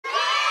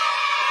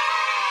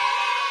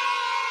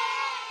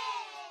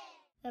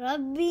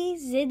Rabbi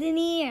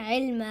zidni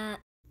ilma.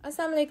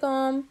 Assalamu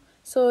alaikum.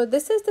 So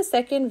this is the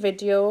second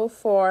video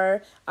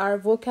for our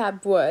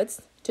vocab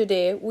words.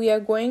 Today we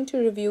are going to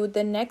review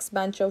the next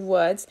bunch of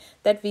words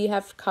that we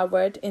have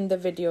covered in the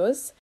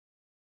videos.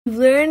 We've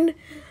learned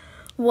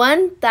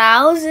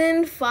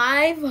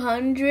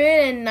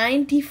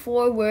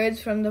 1,594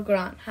 words from the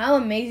Quran. How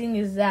amazing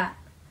is that?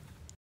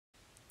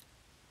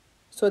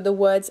 So the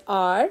words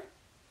are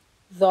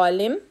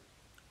zalim,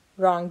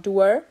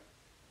 wrongdoer,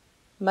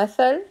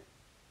 mathal,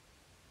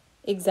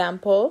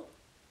 example,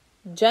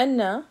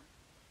 Jannah,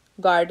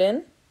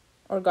 garden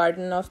or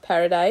garden of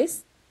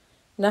paradise,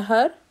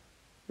 Nahar,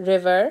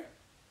 river,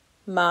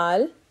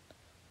 Mal,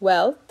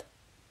 wealth,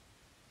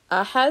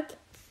 Ahad,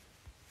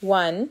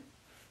 one,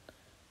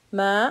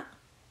 Ma,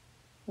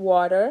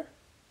 water,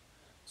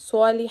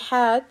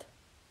 Swalihat,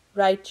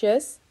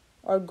 righteous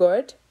or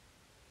good,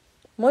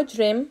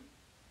 Mujrim,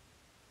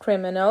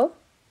 criminal,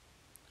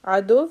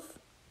 Aduv,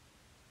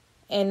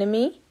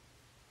 enemy,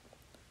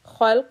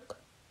 Khalq,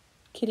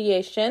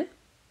 creation,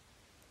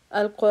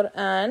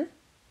 Al-Quran,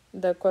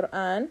 the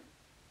Quran,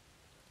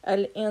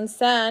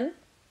 Al-Insan,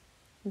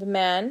 the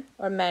man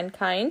or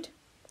mankind,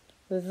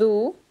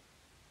 Dhu,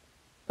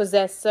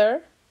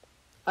 possessor,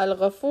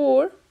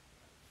 Al-Ghafur,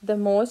 the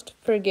most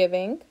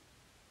forgiving,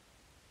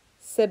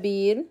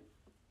 Sabil,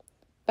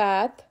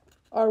 path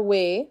or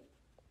way,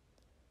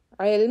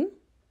 Ilm,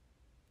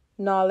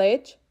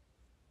 knowledge,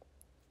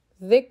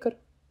 Dhikr,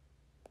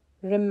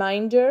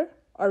 reminder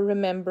or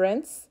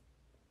remembrance,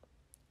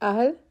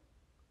 Ahl,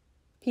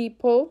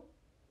 people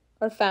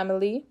or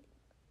family,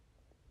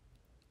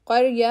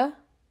 Qarya,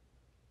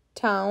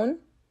 town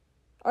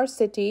or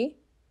city,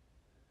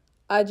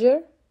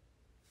 Ajr,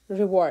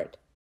 reward.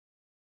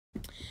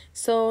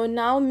 So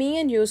now me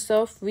and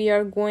Yusuf, we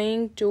are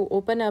going to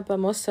open up a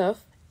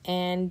Musaf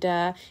and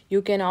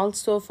you can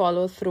also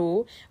follow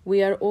through.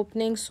 We are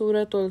opening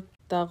Surah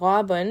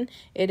Al-Taghaban.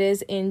 It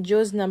is in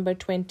juz number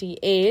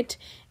 28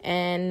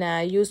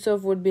 and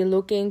Yusuf would be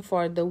looking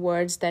for the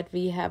words that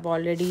we have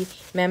already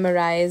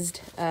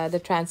memorized the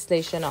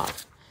translation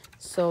of.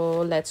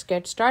 So let's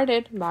get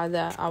started.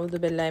 Ba'da a'udhu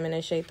billahi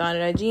minash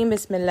shaitanir rajim.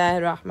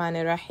 Bismillahir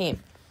rahmanir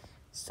rahim.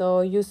 So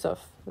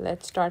Yusuf,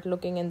 let's start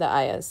looking in the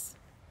ayahs.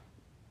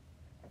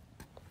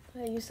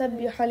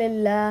 Yusabbihu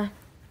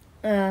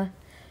lillah.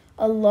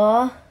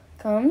 Allah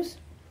comes.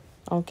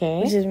 Okay.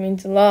 Which just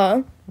means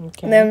Allah.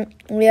 Okay. And then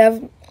we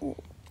have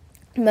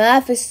ma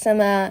fis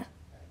samawat,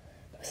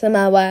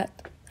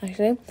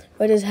 actually,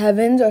 which is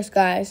heavens or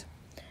skies.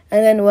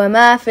 And then wa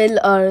ma fil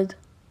ard,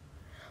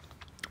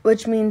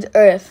 which means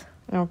earth.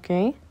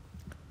 Okay.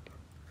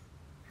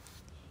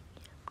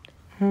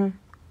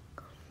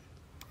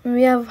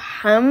 We have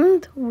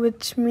hamd,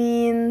 which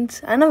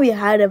means, I know we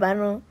had it, but I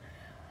don't know.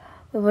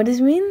 What does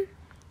it mean?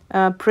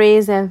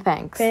 Praise and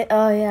thanks.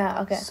 Oh, yeah,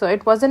 okay. So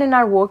it wasn't in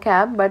our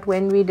vocab, but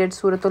when we did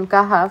Surah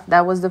Al-Kahf,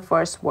 that was the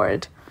first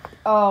word.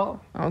 Oh.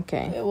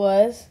 Okay. It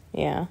was?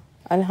 Yeah.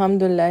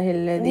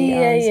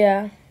 Alhamdulillahilladhi.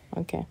 Yeah.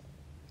 Okay.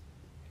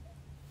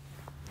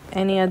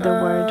 Any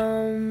other word?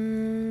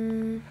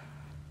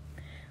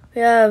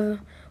 We have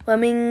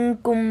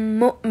وَمِنْكُمْ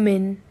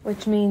مُؤْمِن,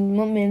 which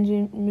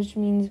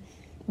means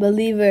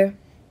believer.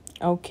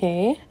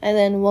 Okay. And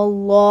then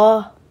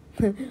wallah,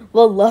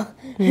 wallah,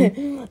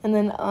 and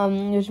then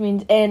which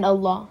means and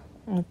Allah.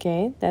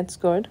 Okay, that's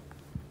good.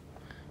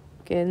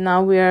 Okay,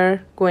 now we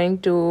are going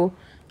to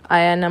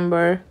ayah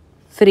number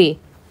 3.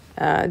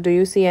 Do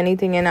you see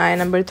anything in ayah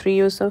number 3,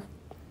 Yusuf?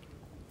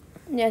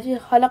 Yes,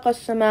 خَلَقَ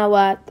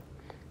السَّمَاوَاتِ.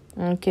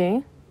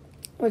 Okay.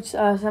 Which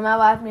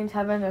samawat means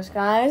heaven or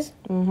skies.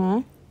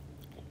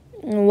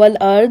 Wal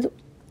ard,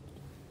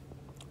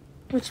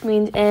 which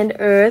means and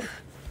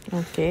earth.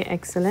 Okay,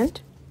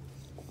 excellent.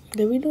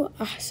 Did we do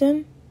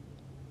ahsan?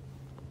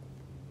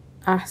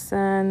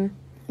 Ahsan.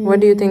 What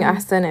do you think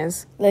ahsan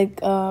is?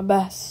 Like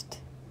best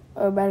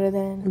or better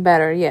than.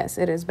 Better, yes,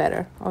 it is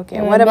better.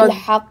 Okay, what about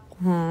haq?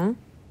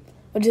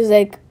 Which is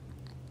like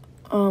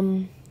I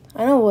don't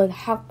know what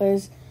haq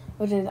is,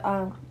 which is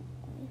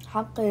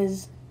haq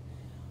is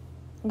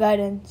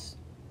guidance.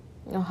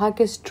 No, haq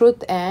is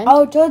truth and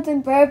truth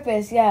and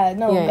purpose. Yeah,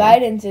 no,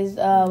 guidance is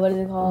what is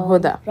it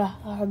called? Huda.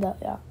 Huda,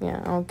 yeah.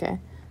 Yeah, okay.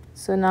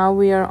 So now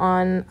we are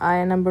on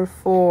ayah number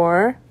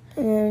 4.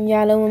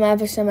 يعلم ما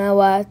في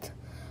السماوات.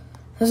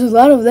 There's a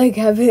lot of like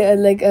heaven,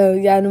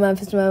 يعلم ما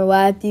في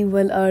السماوات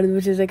والأرض,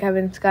 which is like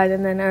heaven, skies,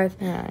 and then earth.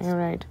 Yeah, you're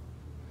right.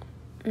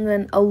 And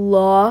then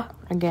Allah.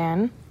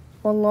 Again.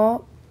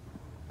 Allah.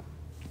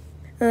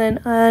 And then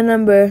ayah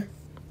number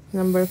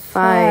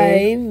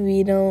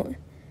 5.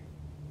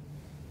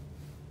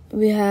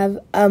 We have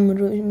amr,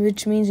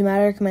 which means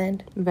matter or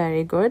command.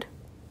 Very good.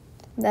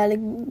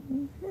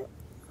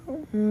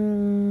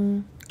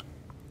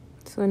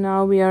 So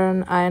now we are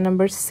on ayah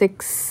number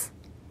 6.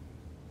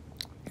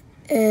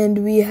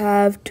 And we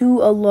have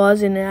 2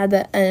 Allahs in it at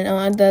the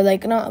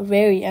like not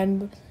very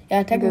end.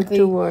 Yeah, technically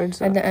 2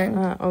 words at the end.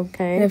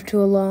 Okay. We have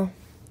 2 Allah.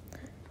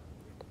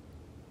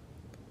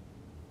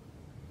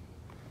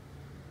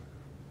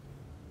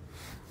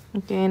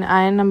 Okay, in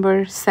ayah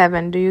number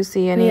 7, do you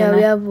see any? Yeah,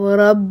 we have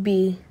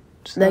Rabbi,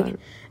 like,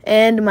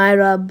 and my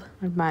Rabb.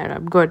 My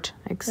Rabb. Good.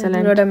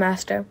 Excellent. Lord, a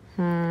master.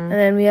 And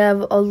then we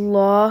have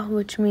Allah,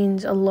 which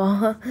means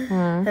Allah.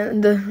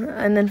 And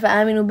then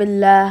فَآمِنُوا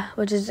بِاللَّهِ,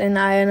 which is in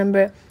ayah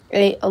number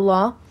 8,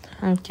 Allah.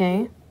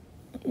 Okay.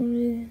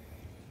 And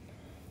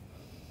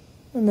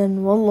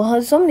then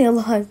Wallah, so many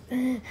Allahs.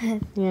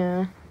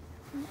 Yeah.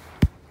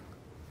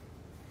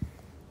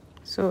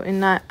 So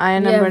in ayah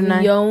number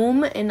 9.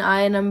 Yawm in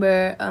ayah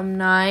number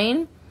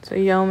 9. So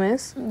Yawm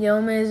is?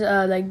 Yawm is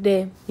like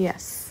day.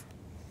 Yes.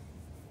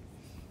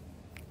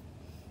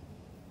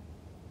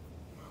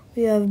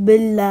 We have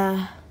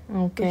Billah,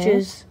 Okay. which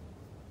is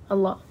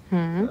Allah.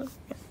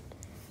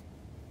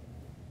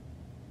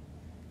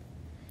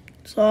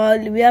 So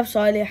we have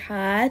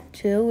Salihat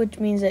too, which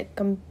means like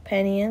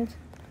companions.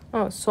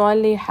 Oh,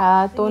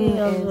 Salihatun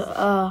is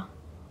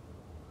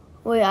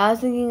wait, I was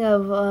thinking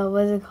of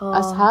what is it called?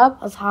 Ashab?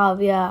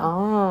 Ashab, yeah.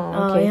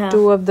 Oh, okay. Yeah.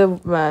 Two of the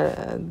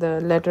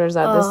letters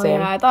are the same.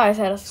 Yeah, I thought I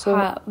said Ashab.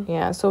 So,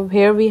 yeah, so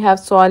here we have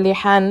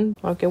Salihan.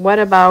 Okay, what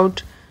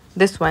about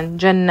this one?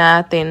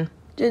 Jannatin.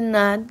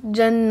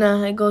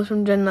 Jannah, it goes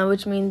from Jannah,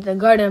 which means the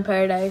garden of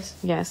paradise.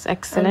 Yes,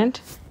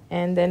 excellent.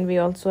 And then we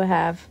also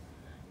have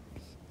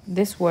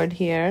this word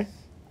here,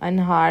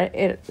 Anhar.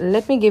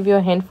 Let me give you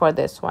a hint for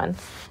this one.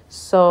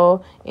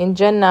 So in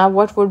Jannah,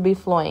 what would be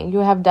flowing? You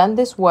have done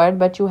this word,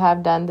 but you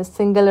have done the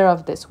singular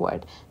of this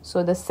word.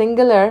 So the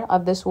singular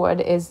of this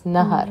word is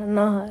Nahar.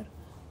 Nahar.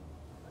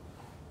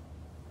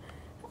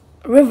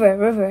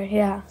 River,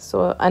 yeah.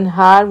 So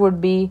Anhar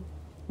would be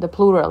the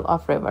plural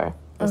of river.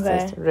 This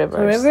Okay. is rivers.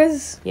 So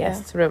rivers?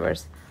 Yes,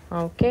 rivers.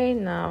 Okay,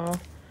 now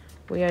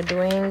we are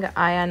doing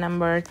ayah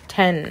number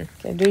 10.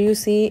 Okay, do you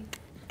see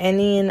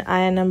any in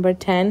ayah number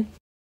 10?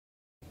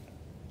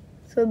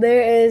 So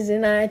there is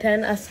in ayah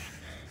 10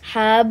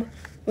 Ashab,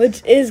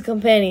 which is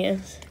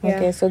companions. Yeah.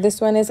 Okay, so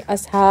this one is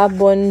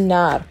Ashabun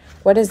Nar.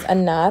 What is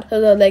An-Nar? So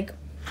the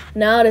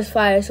Nar is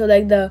fire. So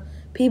like the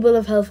people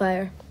of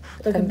hellfire,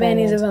 the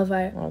companions of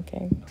hellfire.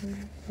 Okay,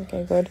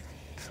 okay, good.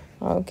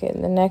 Okay,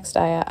 the next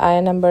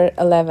ayah number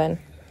 11.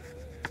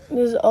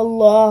 There's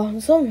Allah,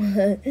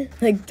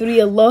 like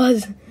 3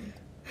 Allahs.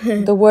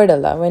 The word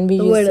Allah. When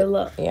we word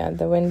Allah. Yeah,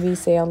 when we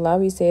say Allah,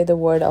 we say the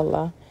word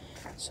Allah.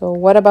 So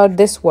what about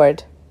this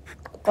word?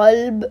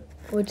 Qalb,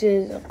 which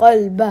is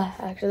qalbah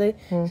actually.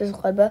 It says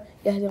qalbah,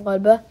 yahdi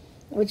qalbah,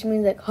 which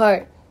means like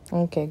heart.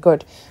 Okay,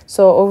 good.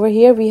 So over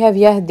here we have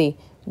Yahdi.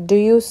 Do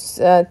you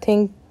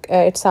think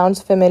it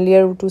sounds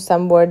familiar to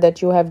some word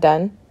that you have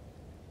done?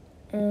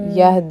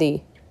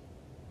 Yahdi.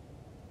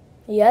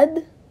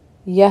 Yad?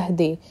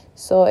 Yahdi.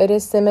 So it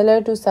is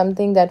similar to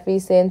something that we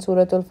say in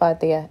Surah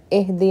Al-Fatiha.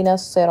 Ihdina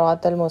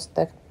as-sirat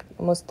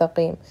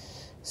al-mustaqim.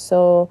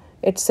 So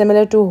it's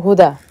similar to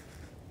Huda.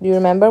 Do you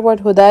remember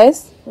what Huda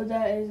is?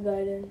 Huda is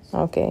guidance.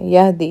 Okay,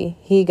 Yahdi.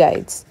 He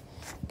guides.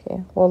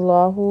 Okay.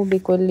 Wallahu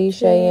bikulli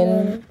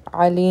shayin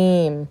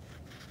alim.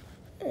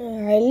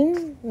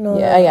 Ilm? No.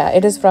 Yeah,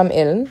 it is from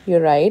ilm. You're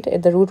right.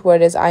 The root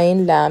word is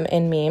ayn, lam,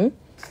 and mim.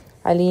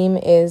 Alim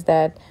is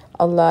that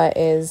Allah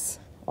is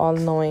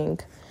all-knowing.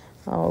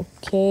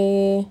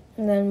 Okay.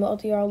 And then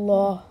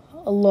Allah.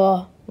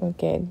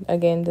 Okay,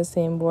 again the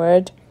same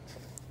word.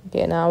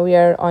 Okay, now we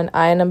are on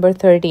ayah number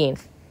 13.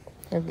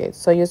 Okay,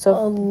 so Yusuf.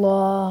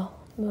 Allah.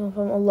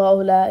 From Allah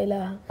la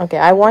ilaha. Okay,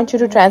 I want you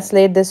to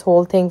translate this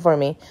whole thing for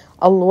me.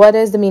 What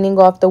is the meaning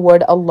of the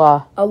word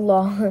Allah?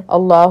 Allah.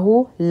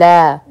 Allahu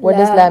la. What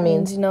does la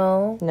means?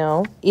 No.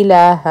 No.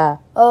 Ilaha.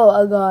 Oh,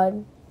 a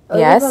God. Oh,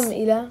 Yes. From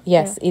ilah?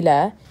 Yes,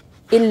 ilah.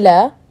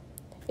 Illa.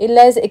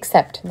 Illa is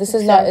except. This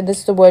is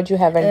the word you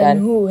haven't And done.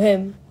 who?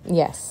 Him.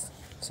 Yes.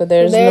 So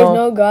there's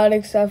no God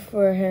except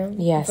for him.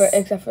 Yes.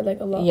 Except for like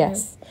Allah.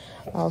 Yes.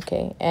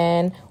 Okay.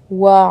 And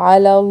wa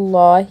ala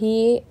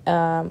Allahi.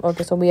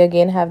 Okay, so we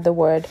again have the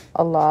word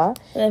Allah.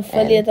 And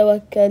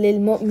فَلْيَتَوَكَّلِ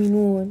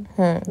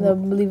الْمُؤْمِنُونَ. The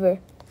believer.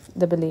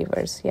 The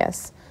believers,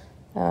 yes.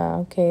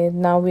 Okay,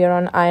 now we are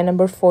on ayah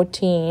number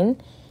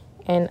 14.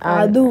 And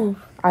Aduv.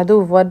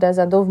 Aduv, what does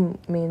aduv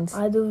means?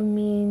 Aduv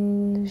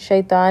means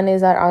Shaitan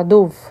is our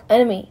aduv.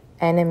 enemy.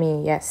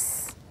 Enemy,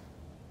 yes.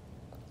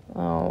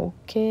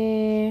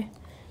 Okay.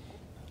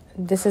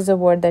 This is a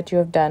word that you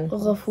have done.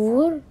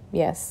 Ghafur.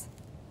 Yes.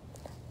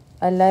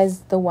 Allah is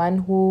the one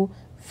who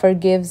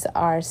forgives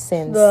our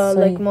sins.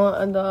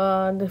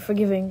 The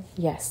forgiving.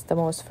 Yes, the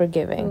most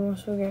forgiving. The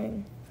most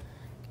forgiving.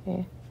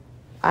 Okay.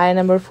 Ayah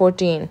number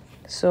 14.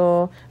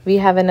 So we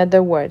have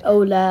another word.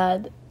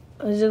 Awlad.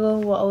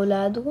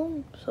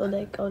 وَأَوْلَادُهُمْ. So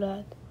like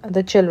awlad.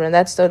 The children.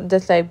 That's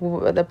like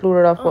the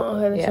plural of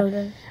Okay, the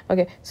children.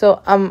 Okay.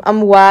 So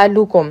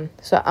amwalukum.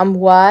 So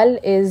amwal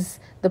is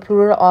the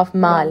plural of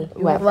mal.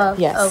 Wealth.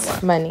 Yes.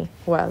 Wealth. Money.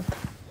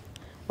 Wealth.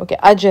 Okay.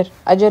 Ajr.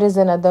 Ajr is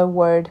another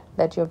word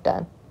that you've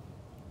done.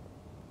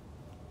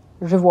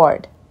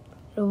 Reward.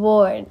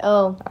 Reward.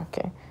 Oh.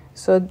 Okay.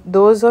 So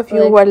those of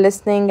you who are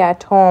listening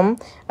at home,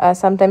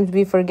 sometimes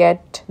we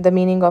forget the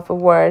meaning of a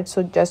word.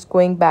 So just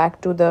going back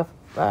to the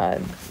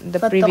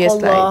previous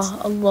slides.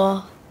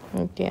 Allah.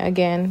 Okay,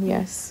 again,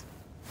 yes.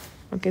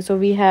 Okay, so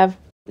we have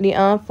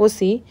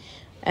لأنفسي,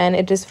 and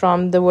it is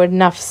from the word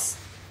nafs.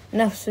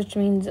 Nafs, which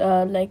means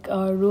like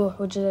ruh,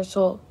 which is a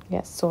soul.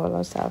 Yes, soul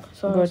or self.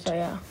 Soul, Good. so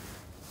yeah.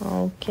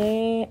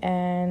 Okay,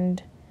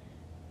 and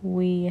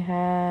we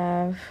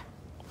have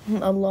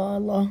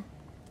Allah.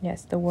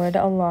 Yes, the word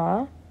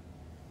Allah,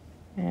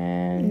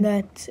 and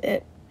that's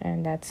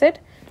it.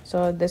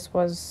 So this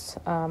was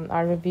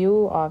our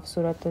review of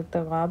Surah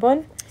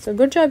Al-Taghabun. So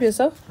good job,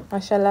 Yusuf.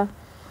 MashaAllah.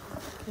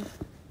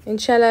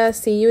 Inshallah,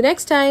 see you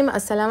next time.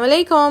 Assalamu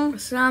alaikum.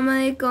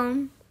 Assalamu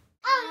alaikum.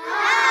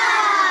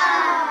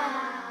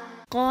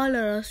 قال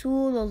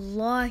رسول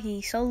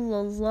الله صلى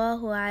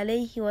الله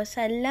عليه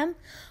وسلم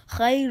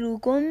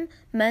خيركم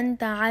من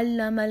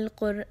تعلم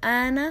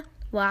القرآن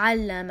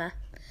وعلمه.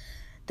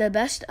 The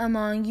best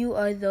among you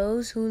are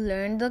those who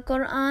learn the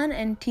Quran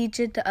and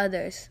teach it to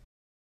others.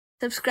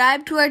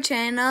 Subscribe to our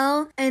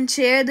channel and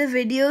share the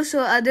video so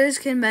others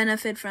can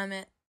benefit from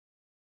it.